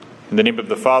In the name of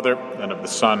the Father, and of the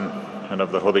Son, and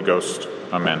of the Holy Ghost.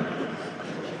 Amen.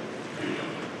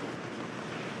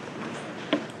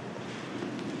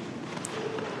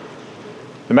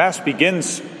 The Mass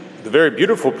begins with a very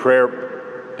beautiful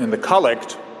prayer in the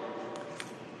Collect,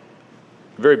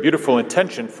 a very beautiful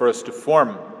intention for us to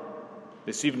form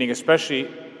this evening,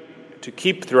 especially to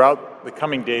keep throughout the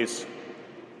coming days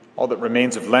all that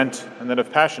remains of Lent and then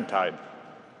of Passiontide.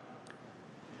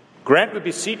 Grant, we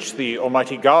beseech thee,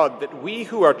 Almighty God, that we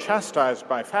who are chastised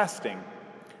by fasting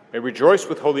may rejoice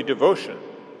with holy devotion,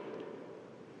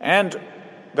 and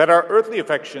that our earthly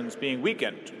affections being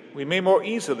weakened, we may more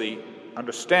easily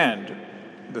understand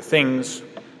the things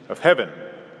of heaven.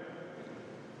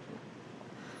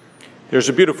 There's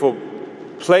a beautiful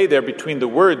play there between the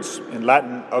words in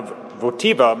Latin of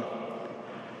votiva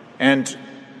and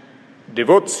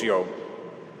devotio.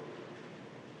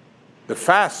 The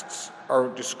fasts are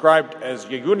described as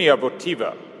jejunia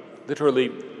votiva,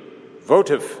 literally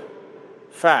votive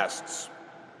fasts.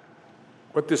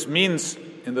 What this means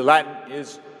in the Latin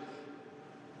is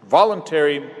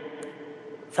voluntary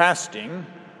fasting.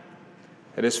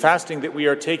 It is fasting that we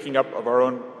are taking up of our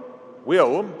own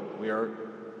will. We are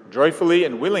joyfully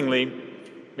and willingly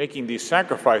making these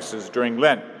sacrifices during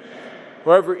Lent.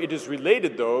 However, it is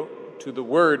related, though, to the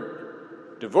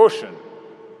word devotion.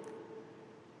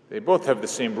 They both have the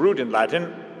same root in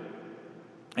Latin,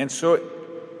 and so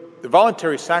the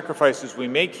voluntary sacrifices we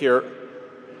make here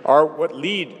are what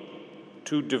lead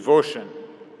to devotion,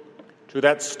 to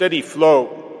that steady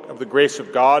flow of the grace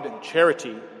of God and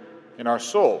charity in our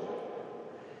soul.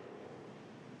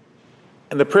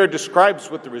 And the prayer describes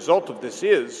what the result of this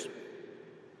is.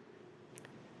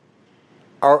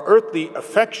 Our earthly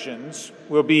affections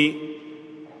will be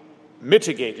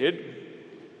mitigated,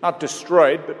 not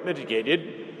destroyed, but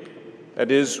mitigated. That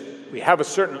is, we have a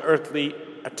certain earthly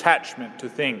attachment to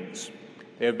things.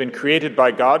 They have been created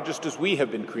by God just as we have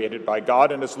been created by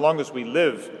God, and as long as we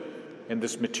live in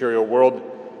this material world,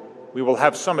 we will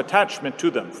have some attachment to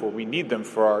them, for we need them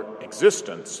for our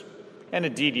existence, and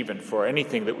indeed even for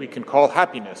anything that we can call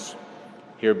happiness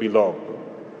here below.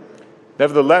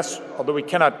 Nevertheless, although we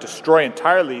cannot destroy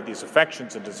entirely these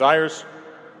affections and desires,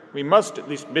 we must at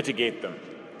least mitigate them.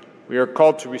 We are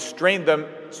called to restrain them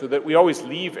so that we always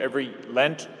leave every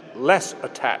Lent less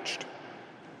attached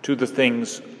to the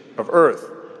things of earth,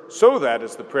 so that,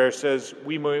 as the prayer says,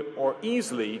 we may more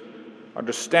easily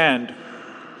understand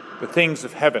the things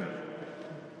of heaven.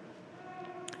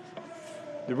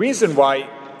 The reason why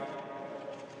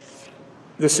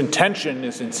this intention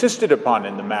is insisted upon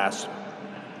in the Mass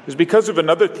is because of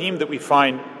another theme that we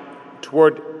find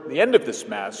toward the end of this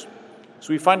Mass.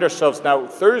 So we find ourselves now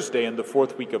Thursday in the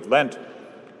fourth week of Lent.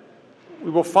 We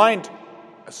will find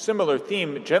a similar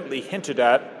theme gently hinted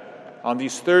at on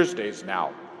these Thursdays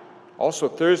now. Also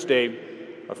Thursday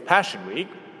of Passion Week,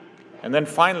 and then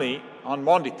finally on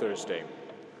Maundy Thursday,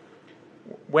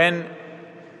 when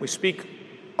we speak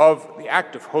of the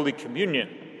act of Holy Communion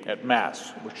at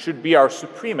Mass, which should be our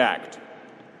supreme act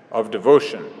of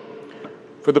devotion.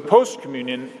 For the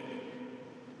post-communion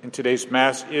in today's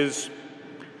Mass is,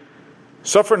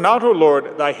 "Suffer not, O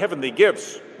Lord, thy heavenly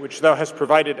gifts, which thou hast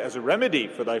provided as a remedy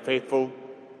for thy faithful,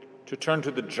 to turn to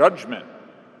the judgment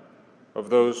of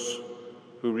those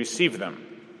who receive them."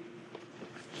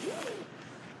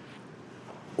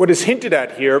 What is hinted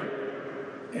at here,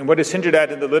 and what is hinted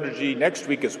at in the liturgy next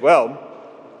week as well,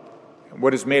 and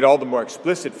what is made all the more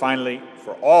explicit finally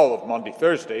for all of Maundy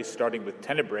Thursday, starting with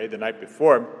Tenebrae the night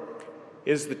before,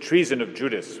 is the treason of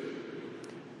Judas.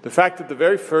 The fact that the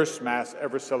very first Mass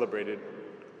ever celebrated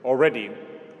already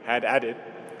had added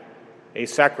a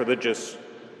sacrilegious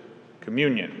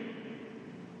communion.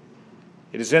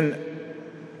 It is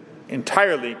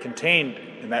entirely contained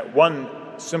in that one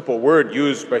simple word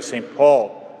used by St. Paul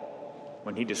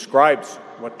when he describes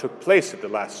what took place at the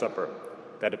Last Supper,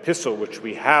 that epistle which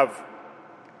we have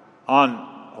on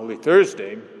Holy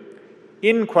Thursday,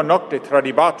 "In qua nocte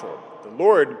tradibatur," the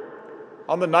Lord,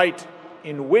 on the night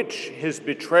in which his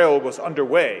betrayal was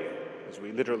underway, as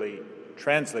we literally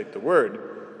translate the word.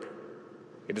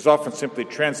 It is often simply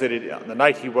translated on the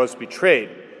night he was betrayed.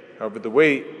 However, the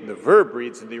way the verb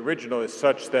reads in the original is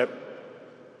such that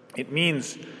it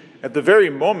means at the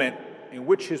very moment in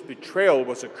which his betrayal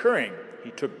was occurring, he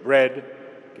took bread,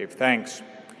 gave thanks,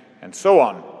 and so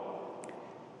on.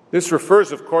 This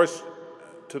refers, of course,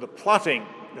 to the plotting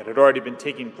that had already been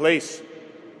taking place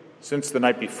since the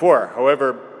night before.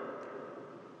 However,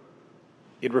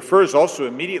 it refers also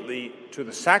immediately to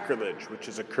the sacrilege which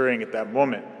is occurring at that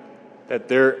moment, that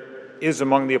there is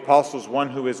among the apostles one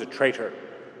who is a traitor,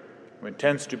 who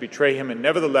intends to betray him and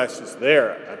nevertheless is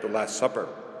there at the Last Supper.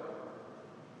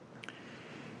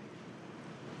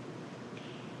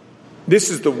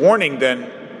 This is the warning,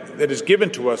 then, that is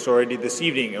given to us already this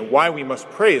evening, and why we must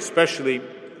pray, especially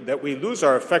that we lose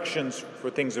our affections for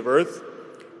things of earth,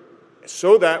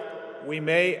 so that we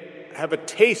may have a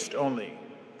taste only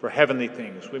for heavenly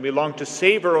things. We may long to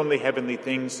savor only heavenly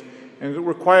things and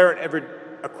acquire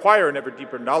an ever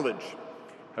deeper knowledge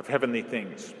of heavenly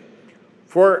things.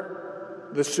 For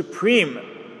the supreme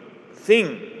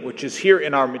thing which is here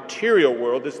in our material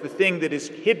world is the thing that is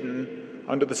hidden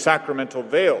under the sacramental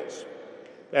veils.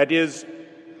 That is,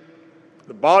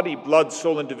 the body, blood,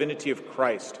 soul, and divinity of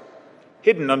Christ,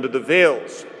 hidden under the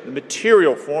veils, the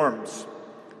material forms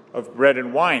of bread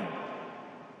and wine.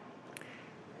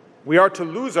 We are to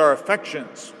lose our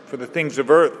affections for the things of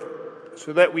earth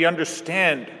so that we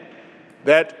understand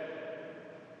that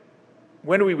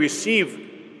when we receive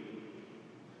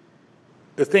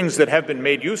the things that have been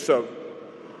made use of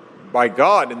by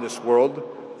God in this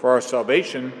world for our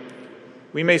salvation,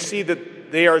 we may see that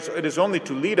it is only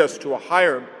to lead us to a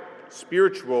higher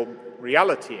spiritual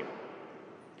reality.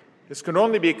 This can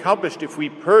only be accomplished if we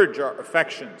purge our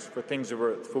affections for things of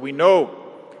earth, for we know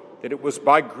that it was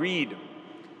by greed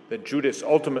that Judas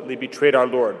ultimately betrayed our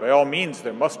Lord. By all means,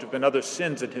 there must have been other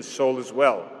sins in his soul as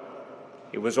well.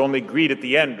 It was only greed at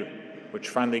the end which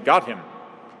finally got him.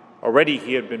 Already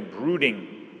he had been brooding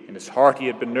in his heart, he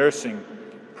had been nursing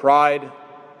pride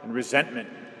and resentment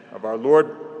of our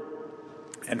Lord.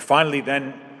 And finally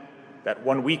then, that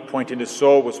one weak point in his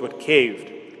soul was what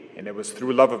caved, and it was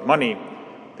through love of money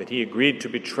that he agreed to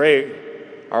betray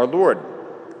our Lord.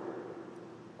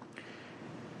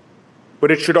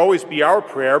 But it should always be our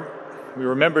prayer, we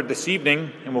remembered this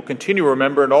evening and will continue to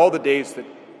remember in all the days that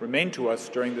remain to us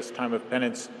during this time of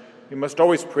penance, we must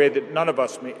always pray that none of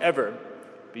us may ever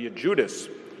be a Judas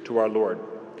to our Lord,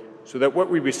 so that what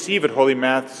we receive at Holy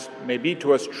Mass may be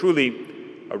to us truly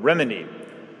a remedy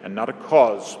and not a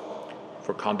cause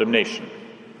for condemnation.